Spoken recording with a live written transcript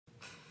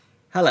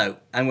Hello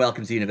and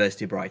welcome to the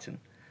University of Brighton.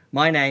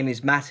 My name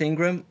is Matt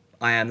Ingram.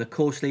 I am the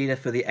course leader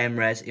for the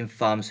MRes in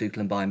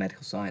Pharmaceutical and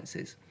Biomedical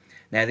Sciences.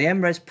 Now the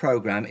MRes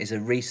programme is a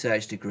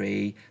research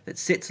degree that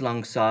sits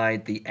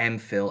alongside the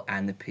MPhil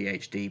and the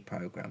PhD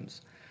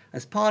programmes.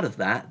 As part of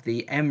that,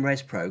 the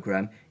MRes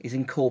programme is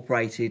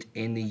incorporated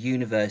in the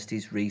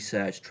university's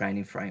research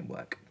training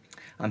framework.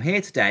 I'm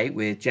here today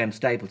with Gem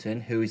Stapleton,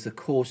 who is the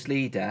course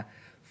leader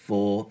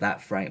for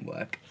that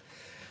framework.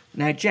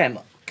 Now Gem,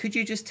 could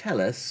you just tell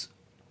us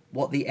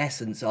what the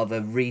essence of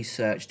a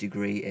research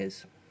degree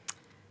is?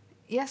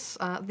 Yes,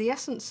 the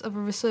essence of a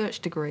research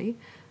degree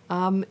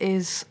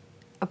is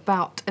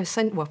about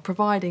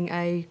providing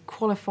a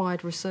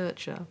qualified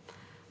researcher,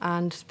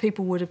 and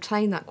people would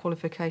obtain that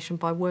qualification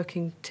by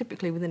working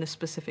typically within a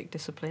specific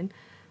discipline,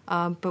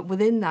 but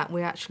within that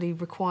we actually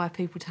require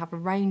people to have a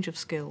range of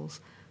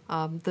skills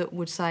that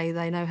would say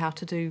they know how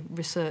to do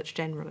research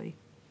generally.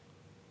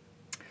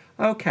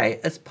 Okay,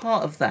 as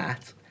part of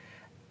that,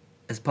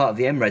 as part of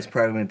the MRes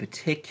programme in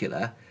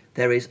particular,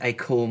 there is a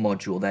core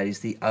module that is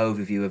the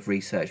overview of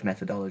research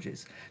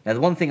methodologies. Now, the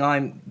one thing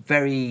I'm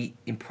very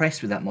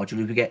impressed with that module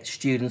is we get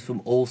students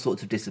from all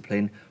sorts of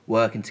discipline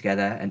working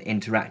together and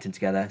interacting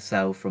together.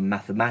 So from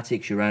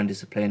mathematics, your own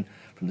discipline,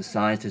 from the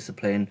science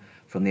discipline,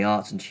 from the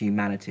arts and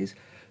humanities.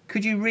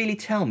 Could you really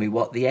tell me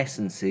what the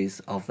essence is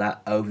of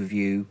that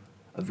overview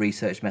of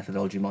research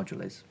methodology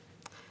module is?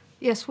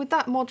 Yes, with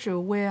that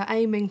module we're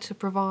aiming to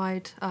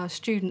provide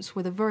students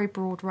with a very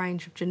broad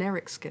range of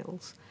generic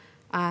skills,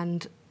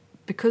 and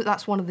because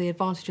that's one of the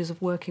advantages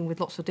of working with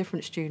lots of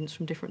different students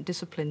from different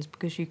disciplines,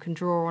 because you can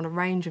draw on a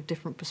range of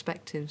different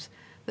perspectives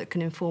that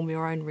can inform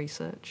your own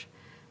research.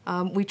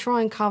 We try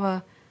and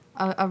cover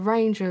a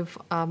range of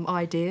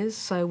ideas,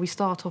 so we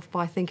start off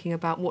by thinking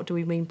about what do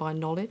we mean by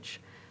knowledge,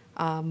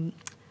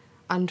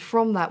 and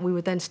from that we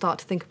would then start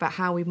to think about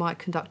how we might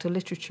conduct a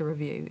literature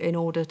review in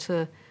order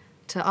to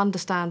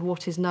understand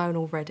what is known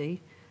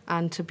already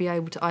and to be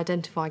able to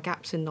identify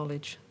gaps in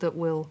knowledge that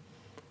will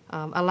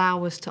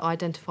allow us to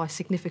identify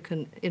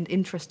significant and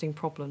interesting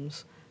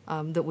problems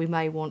that we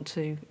may want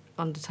to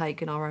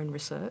undertake in our own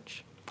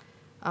research.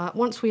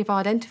 Once we've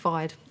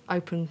identified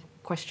open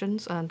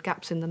questions and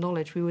gaps in the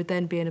knowledge, we would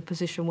then be in a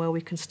position where we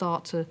can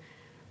start to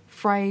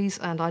phrase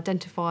and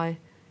identify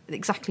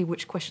exactly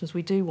which questions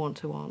we do want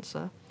to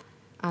answer.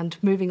 And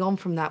moving on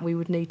from that, we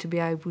would need to be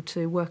able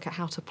to work out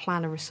how to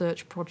plan a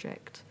research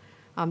project.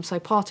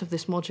 So part of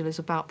this module is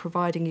about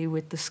providing you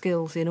with the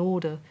skills in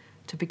order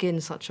to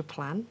begin such a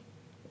plan.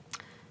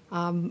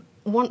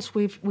 Once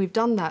we've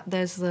done that,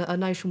 there's a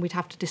notion we'd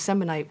have to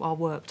disseminate our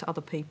work to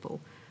other people.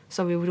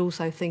 So we would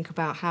also think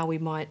about how we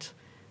might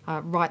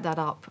write that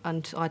up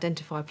and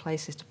identify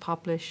places to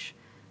publish.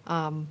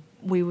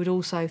 We would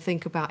also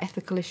think about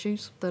ethical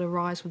issues that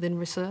arise within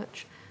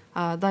research.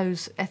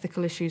 Those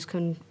ethical issues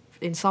can,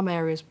 in some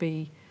areas,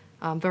 be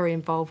very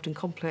involved and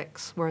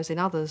complex, whereas in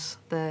others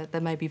there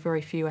may be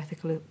very few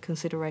ethical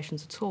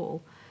considerations at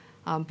all.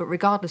 But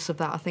regardless of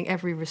that, I think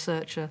every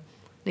researcher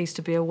needs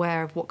to be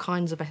aware of what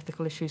kinds of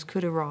ethical issues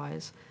could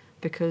arise,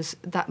 because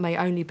that may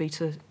only be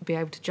to be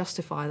able to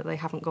justify that they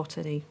haven't got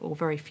any or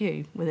very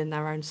few within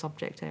their own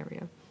subject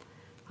area,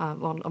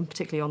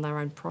 particularly on their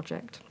own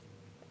project.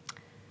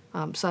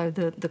 So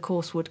the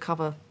course would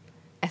cover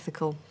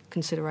ethical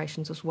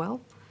considerations as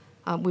well.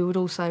 We would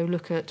also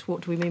look at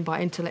what do we mean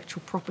by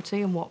intellectual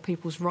property and what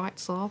people's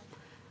rights are,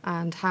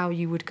 and how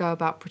you would go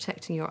about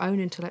protecting your own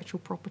intellectual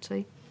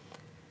property.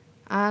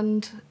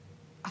 And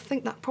I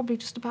think that probably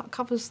just about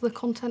covers the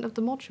content of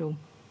the module.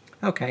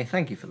 Okay,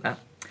 thank you for that.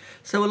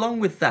 So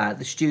along with that,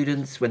 the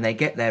students, when they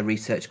get their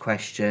research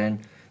question,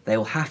 they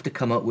will have to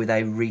come up with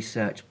a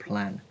research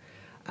plan.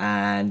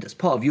 And as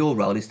part of your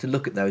role is to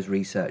look at those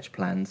research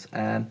plans.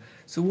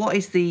 So what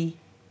is the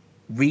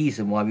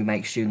reason why we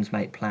make students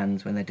make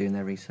plans when they're doing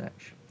their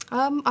research?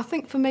 I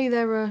think for me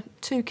there are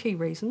two key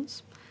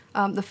reasons.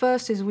 The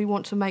first is we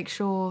want to make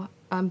sure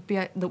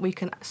that we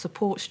can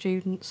support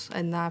students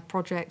in their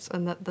projects,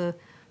 and that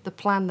the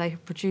plan they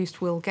have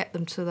produced will get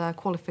them to their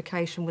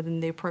qualification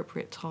within the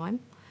appropriate time.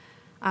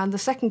 And the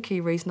second key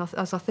reason,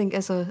 as I think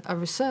as a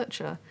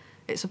researcher,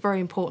 it's a very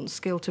important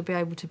skill to be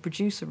able to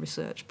produce a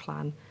research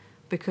plan,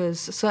 because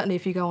certainly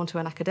if you go on to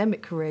an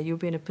academic career, you'll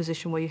be in a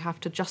position where you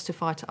have to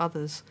justify to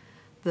others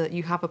that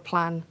you have a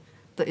plan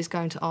that is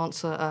going to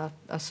answer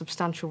a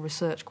substantial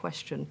research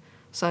question.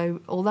 So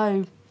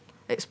although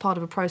it's part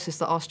of a process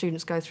that our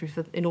students go through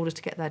in order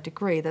to get their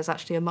degree, there's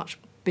actually a much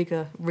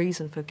bigger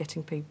reason for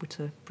getting people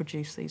to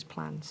produce these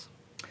plans.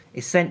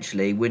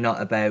 Essentially, we're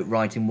not about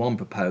writing one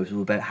proposal,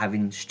 we're about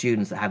having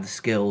students that have the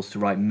skills to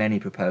write many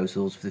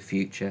proposals for the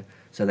future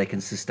so they can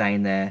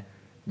sustain their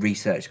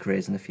research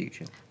careers in the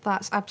future.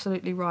 That's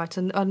absolutely right.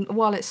 And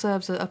while it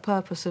serves a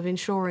purpose of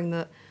ensuring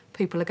that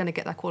people are going to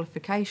get their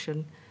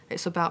qualification,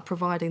 it's about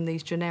providing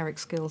these generic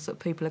skills that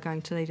people are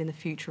going to need in the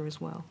future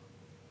as well.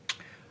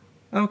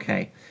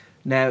 Okay,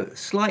 now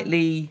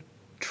slightly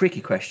tricky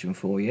question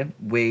for you.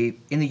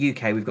 In the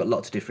UK we've got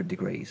lots of different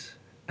degrees,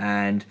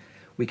 and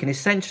we can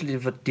essentially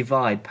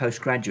divide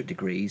postgraduate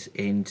degrees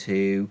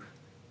into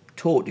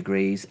taught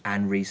degrees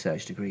and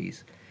research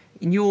degrees.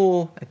 In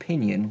your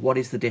opinion, what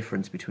is the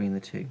difference between the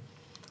two?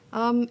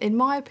 In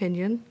my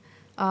opinion,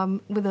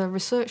 with a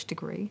research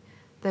degree,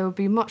 there would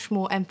be much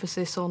more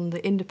emphasis on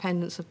the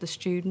independence of the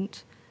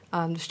student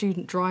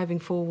driving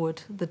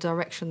forward the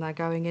direction they're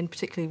going in,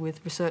 particularly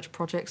with research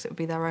projects. It would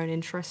be their own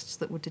interests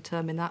that would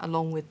determine that,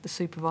 along with the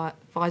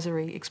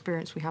supervisory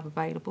experience we have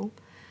available.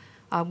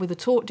 With a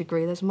taught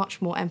degree, there's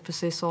much more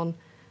emphasis on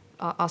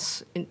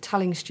us in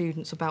telling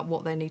students about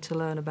what they need to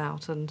learn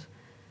about and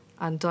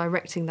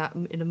directing that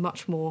in a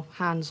much more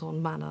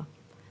hands-on manner.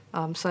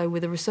 So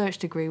with a research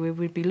degree, we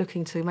would be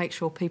looking to make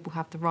sure people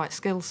have the right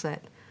skill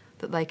set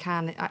that they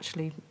can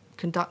actually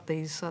conduct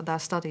their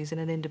studies in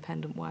an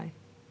independent way.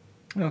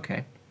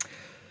 Okay.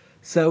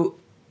 So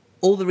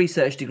all the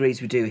research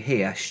degrees we do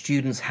here,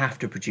 students have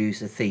to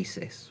produce a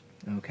thesis.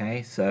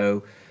 Okay,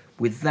 so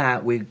with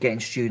that, we're getting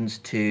students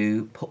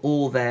to put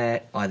all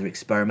their either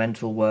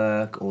experimental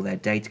work or their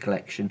data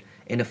collection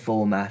in a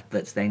format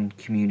that's then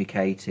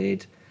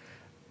communicated.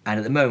 And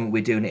at the moment,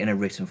 we're doing it in a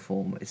written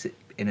form. It's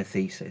in a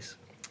thesis.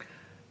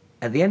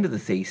 At the end of the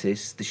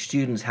thesis, the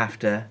students have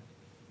to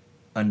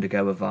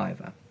undergo a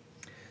viva.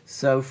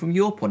 So from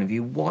your point of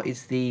view, what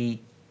is the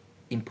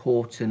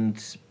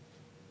important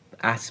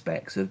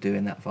aspects of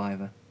doing that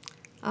viva?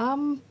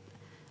 I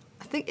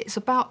think it's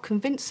about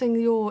convincing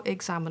your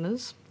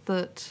examiners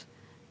that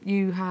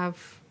you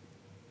have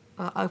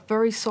a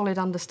very solid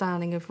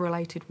understanding of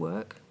related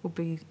work, would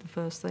be the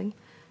first thing,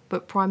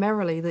 but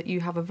primarily that you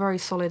have a very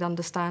solid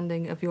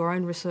understanding of your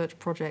own research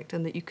project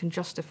and that you can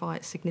justify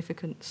its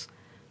significance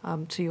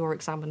to your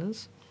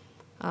examiners.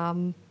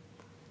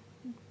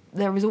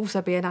 There will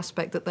also be an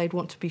aspect that they'd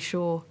want to be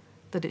sure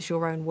that it's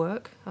your own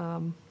work.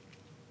 That's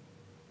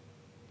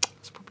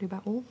probably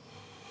about all.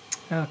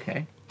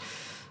 Okay.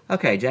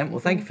 Okay, Gem, well,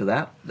 thank you for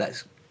that.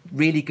 That's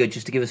really good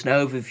just to give us an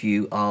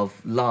overview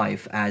of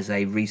life as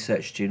a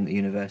research student at the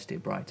University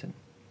of Brighton.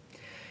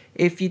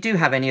 If you do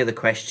have any other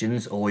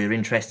questions or you're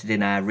interested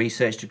in our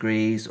research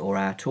degrees or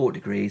our taught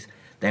degrees,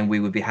 then we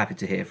would be happy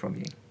to hear from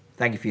you.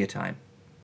 Thank you for your time.